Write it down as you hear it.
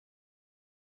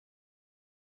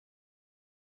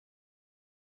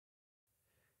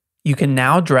You can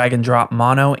now drag and drop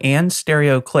mono and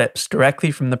stereo clips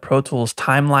directly from the Pro Tools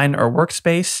timeline or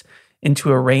workspace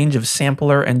into a range of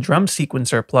sampler and drum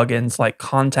sequencer plugins like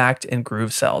Kontakt and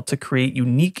GrooveCell to create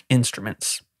unique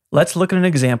instruments. Let's look at an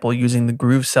example using the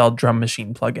GrooveCell drum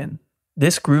machine plugin.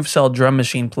 This GrooveCell drum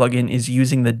machine plugin is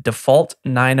using the default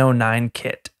 909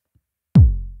 kit.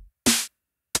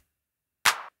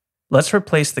 Let's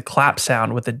replace the clap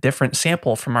sound with a different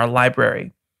sample from our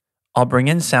library. I'll bring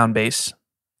in Soundbase,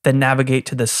 then navigate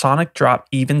to the Sonic Drop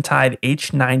Eventide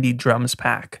H90 drums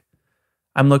pack.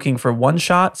 I'm looking for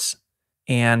one-shots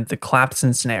and the claps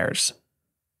and snares.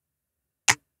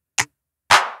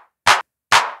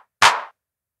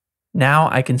 Now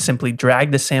I can simply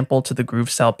drag the sample to the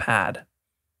GrooveCell pad.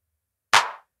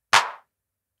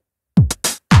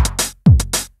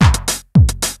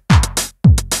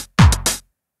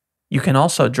 You can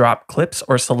also drop clips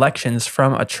or selections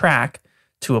from a track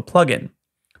to a plugin.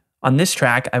 On this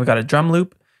track, I've got a drum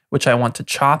loop, which I want to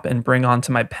chop and bring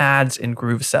onto my pads in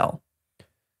GrooveCell.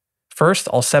 First,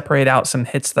 I'll separate out some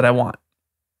hits that I want.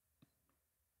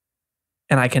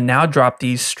 And I can now drop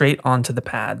these straight onto the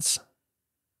pads.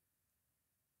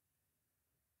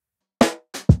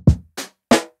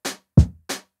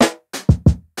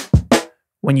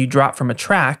 When you drop from a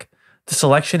track, the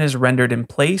selection is rendered in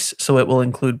place so it will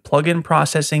include plugin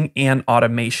processing and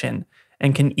automation,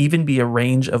 and can even be a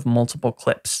range of multiple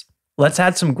clips. Let's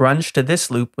add some grunge to this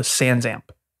loop with SansAmp.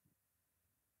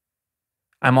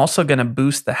 I'm also going to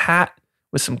boost the hat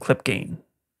with some clip gain.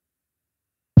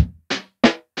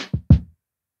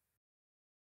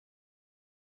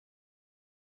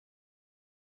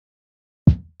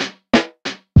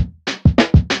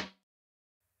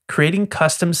 Creating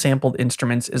custom sampled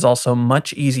instruments is also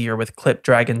much easier with clip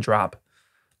drag and drop.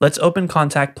 Let's open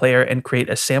Kontakt Player and create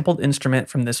a sampled instrument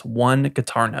from this one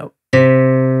guitar note.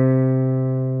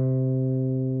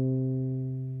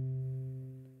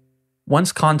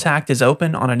 Once Kontakt is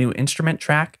open on a new instrument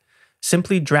track,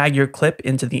 simply drag your clip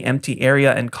into the empty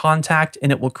area in Kontakt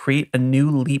and it will create a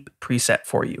new leap preset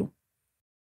for you.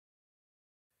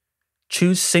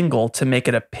 Choose Single to make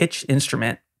it a pitched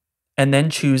instrument, and then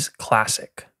choose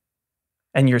Classic.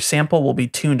 And your sample will be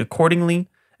tuned accordingly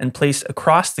and placed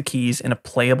across the keys in a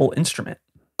playable instrument.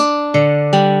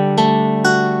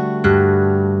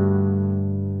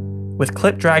 With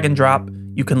clip drag and drop,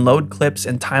 you can load clips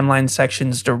and timeline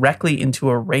sections directly into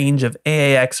a range of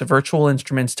AAX virtual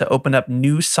instruments to open up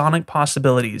new sonic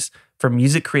possibilities for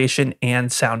music creation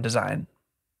and sound design.